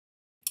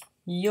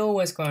Yo,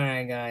 what's going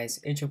on,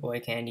 guys? It's your boy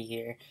Candy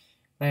here.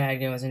 Back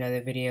again with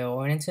another video.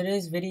 And in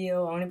today's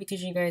video, I'm gonna be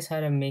teaching you guys how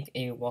to make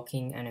a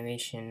walking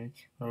animation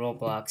on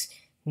Roblox.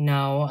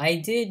 Now, I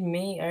did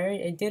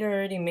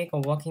already make a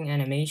walking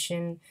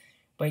animation,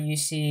 but you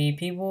see,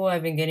 people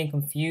have been getting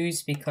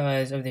confused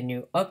because of the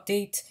new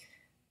update.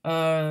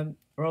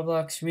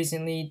 Roblox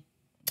recently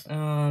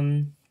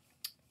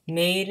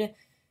made,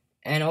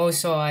 and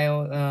also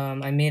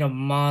I made a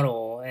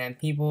model, and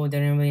people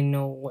didn't really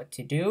know what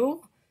to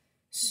do.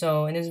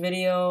 So in this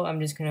video, I'm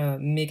just gonna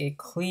make it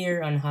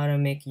clear on how to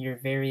make your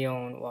very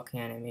own walking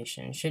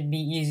animation. It should be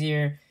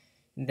easier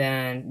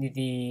than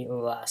the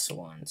last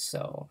one.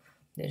 So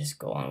let's just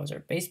go on with our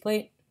base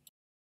plate.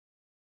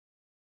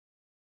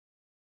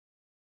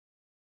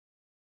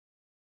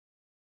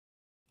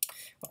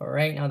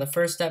 Alright, now the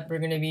first step we're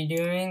gonna be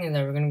doing is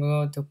that we're gonna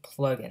go to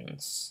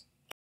plugins.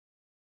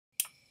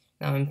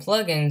 Now in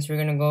plugins, we're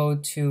gonna go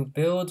to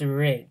build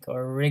rig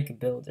or rig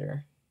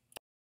builder.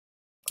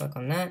 Click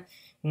on that.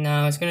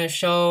 Now it's gonna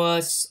show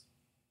us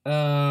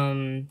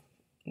the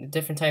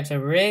different types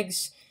of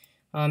rigs.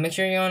 Make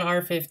sure you're on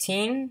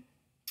R15,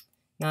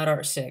 not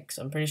R6.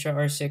 I'm pretty sure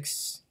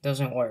R6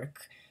 doesn't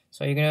work.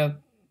 So you're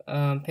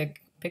gonna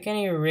pick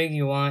any rig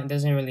you want. It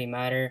doesn't really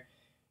matter.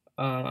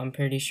 I'm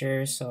pretty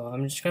sure. So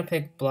I'm just gonna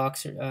pick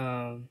block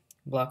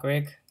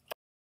rig.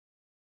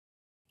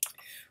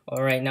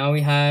 Alright, now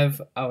we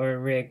have our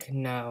rig.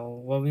 Now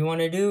what we want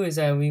to do is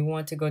that we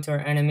want to go to our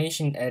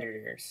animation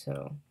editor.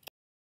 So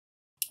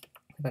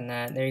on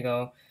that, there you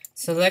go.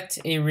 Select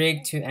a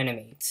rig to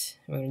animate.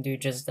 We're gonna do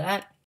just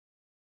that.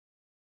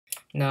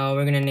 Now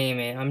we're gonna name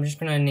it. I'm just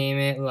gonna name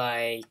it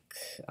like,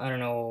 I don't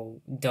know,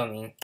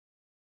 dummy.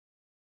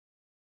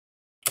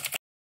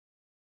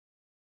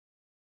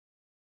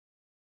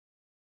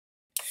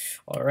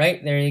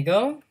 Alright, there you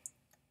go.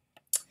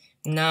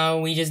 Now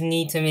we just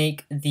need to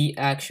make the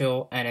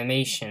actual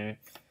animation.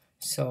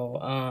 So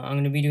I'm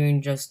gonna be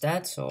doing just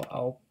that, so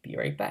I'll be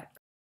right back.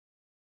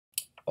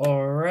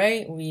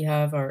 Alright, we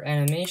have our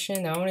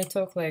animation. That only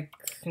took like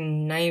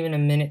not even a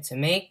minute to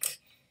make.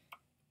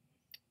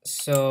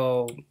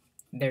 So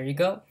there you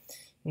go.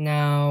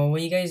 Now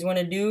what you guys want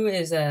to do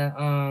is that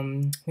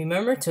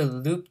remember to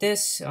loop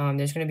this.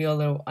 There's gonna be a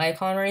little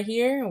icon right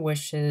here,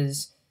 which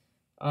is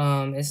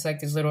it's like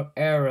this little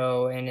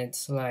arrow, and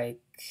it's like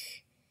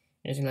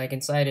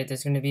inside it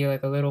there's gonna be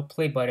like a little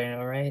play button.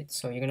 Alright,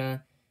 so you're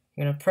gonna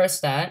press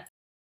that.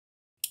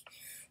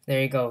 There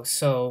you go.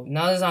 So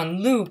now that it's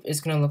on loop,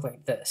 it's gonna look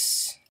like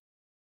this.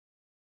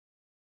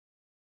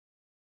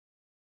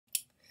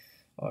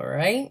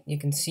 Alright, you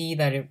can see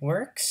that it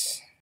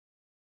works.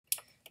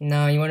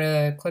 Now you want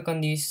to click on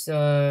these,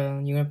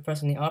 you're going to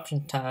press on the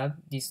options tab,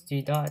 these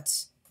three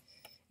dots.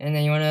 And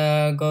then you want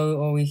to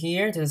go over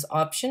here to this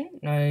option.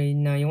 Now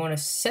you want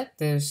to set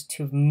this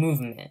to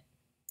movement.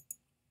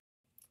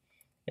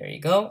 There you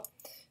go.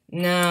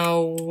 Now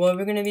what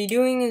we're going to be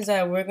doing is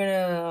that we're going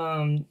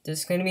to, this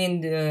is going to be in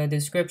the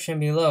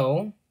description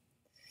below,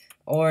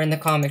 or in the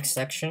comics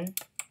section.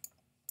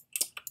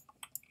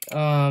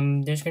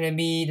 There's gonna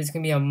be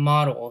a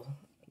model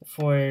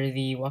for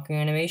the walking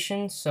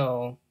animation,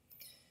 so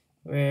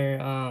you're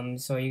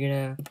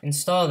gonna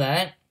install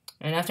that,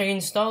 and after you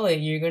install it,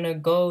 you're gonna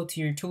go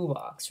to your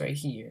toolbox right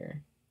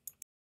here.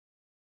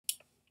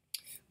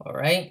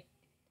 Alright,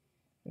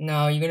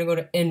 now you're gonna go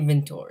to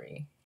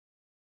inventory.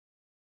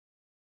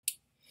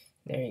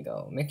 There you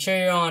go. Make sure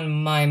you're on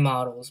my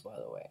models, by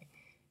the way.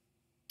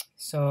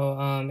 So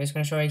it's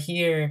gonna show right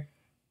here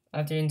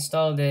after you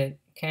installed it,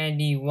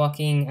 Candy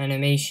Walking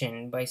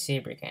Animation by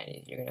Saber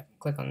Candy. You're gonna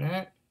click on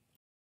that.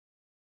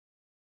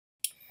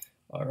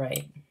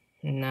 Alright,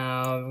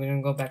 now we're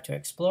gonna go back to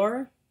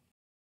Explorer.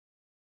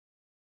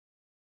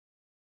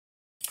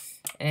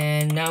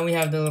 And now we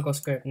have the local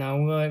script. Now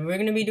what we're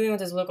gonna be doing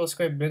with this local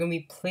script, we're gonna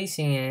be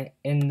placing it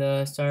in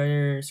the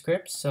starter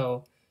script.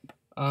 So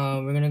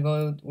we're gonna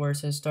go where it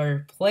says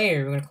starter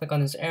player, we're gonna click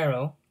on this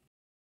arrow.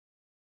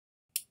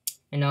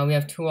 And now we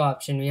have two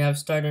options. We have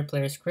starter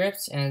player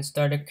scripts and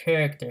starter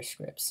character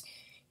scripts.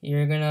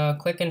 You're gonna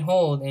click and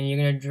hold, and you're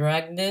gonna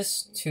drag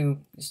this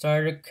to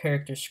starter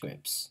character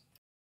scripts.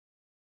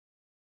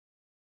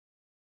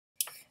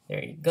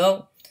 There you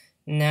go.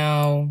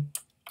 Now,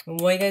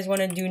 what you guys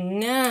want to do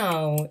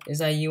now is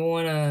that you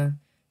want to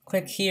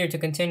click here to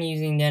continue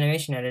using the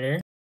animation editor.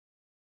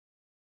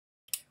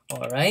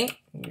 Alright,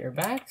 you're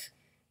back.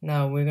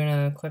 Now we're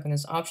gonna click on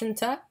this option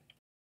tab.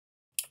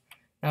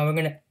 Now we're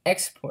gonna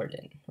export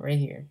it right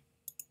here.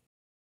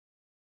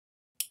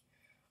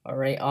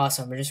 Alright,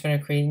 awesome. We're just gonna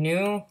create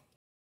new.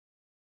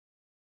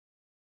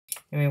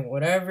 I mean,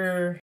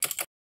 whatever.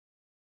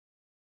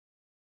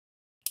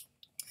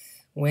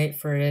 Wait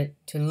for it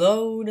to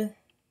load.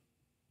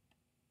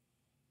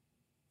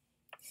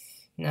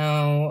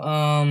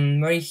 Now,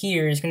 right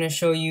here is gonna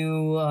show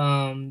you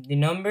the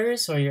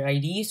numbers or your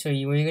ID. So what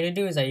you're gonna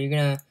do is that you're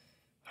gonna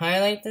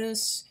highlight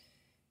this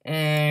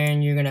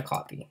and you're gonna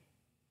copy.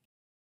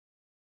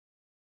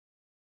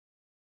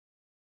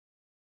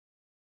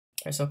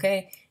 Press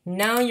OK.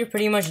 now you're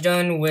pretty much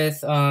done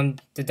with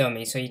the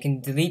dummy. So you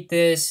can delete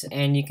this,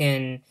 and you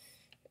can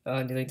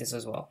delete this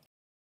as well.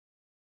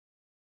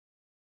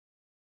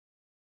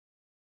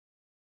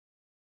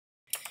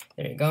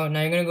 There you go.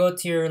 Now you're gonna go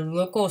to your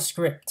local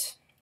script.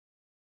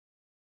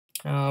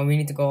 We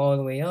need to go all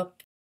the way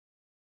up.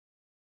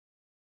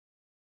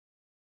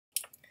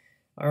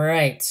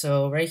 Alright,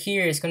 so right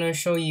here it's gonna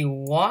show you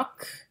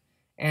walk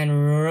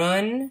and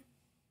run,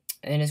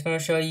 and it's gonna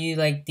show you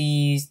like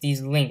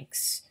these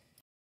links.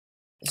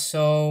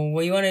 So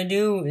what you wanna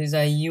do is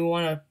that you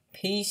wanna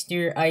paste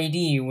your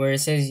ID where it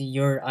says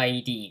your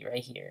ID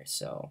right here.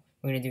 So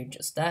we're gonna do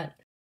just that.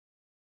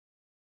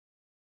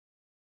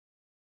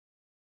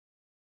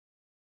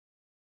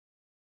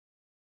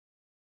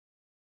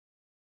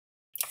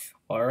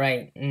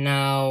 Alright,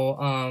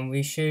 now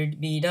we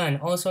should be done.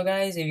 Also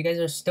guys, if you guys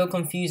are still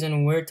confused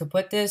on where to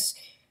put this,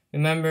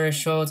 remember it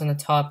shows on the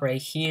top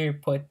right here,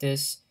 put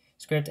this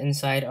script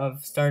inside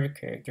of starter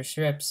character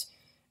strips,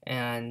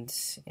 and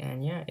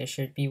yeah, it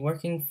should be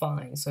working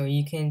fine. So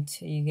you can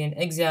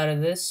exit out of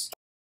this,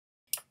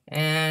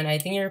 and I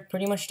think you're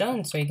pretty much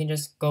done. So you can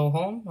just go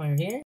home right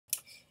here,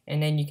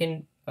 and then you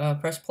can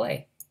press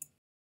play.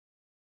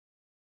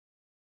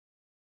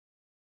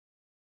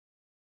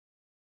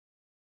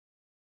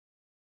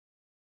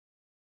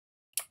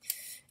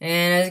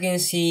 And as you can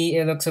see,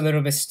 it looks a little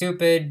bit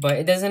stupid, but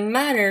it doesn't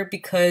matter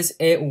because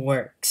it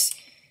works,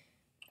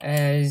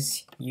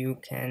 as you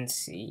can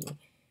see.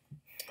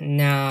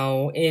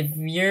 Now, if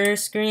your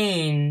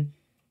screen,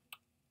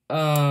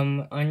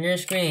 on your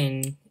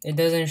screen, it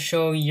doesn't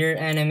show your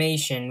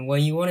animation,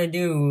 what you want to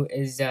do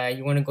is that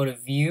you want to go to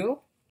View,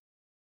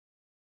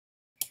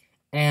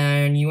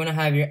 and you want to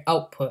have your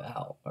output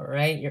out,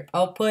 alright? Your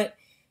output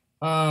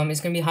is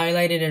going to be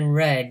highlighted in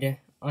red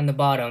on the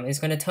bottom. It's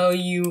going to tell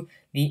you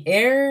the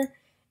error,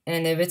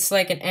 and if it's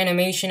like an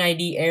animation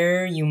ID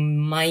error, you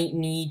might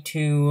need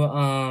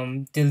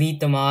to delete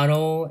the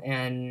model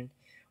and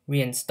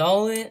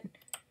reinstall it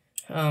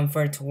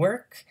for it to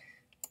work,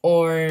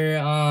 or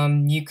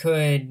you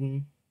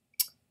could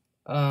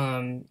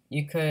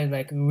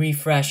like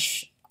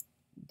refresh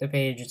the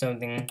page or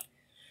something.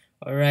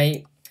 All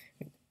right.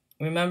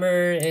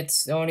 Remember,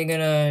 it's only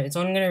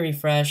gonna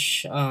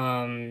refresh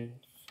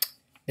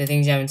the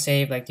things you haven't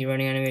saved, like the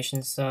running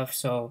animation stuff.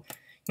 So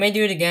you might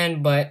do it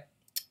again, but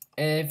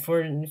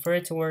for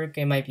it to work,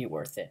 it might be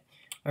worth it.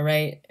 All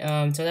right.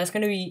 So that's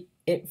gonna be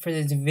it for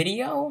this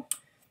video.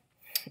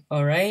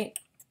 All right.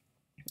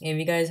 If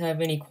you guys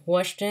have any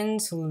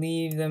questions,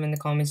 leave them in the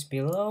comments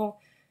below.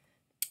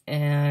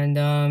 And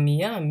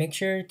yeah, make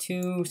sure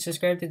to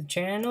subscribe to the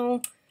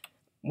channel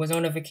with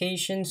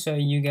notifications so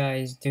you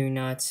guys do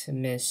not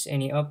miss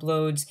any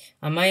uploads.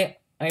 I might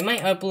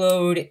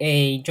upload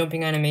a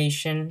jumping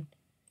animation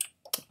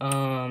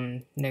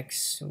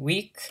next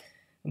week,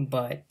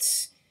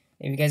 but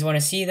if you guys want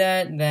to see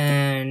that,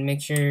 then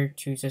make sure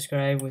to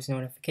subscribe with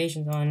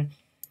notifications on,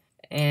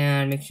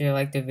 and make sure to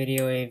like the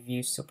video if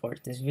you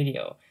support this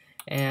video.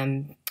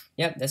 And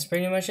yep, that's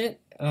pretty much it.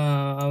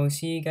 I will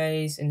see you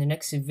guys in the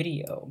next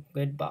video.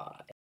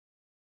 Goodbye.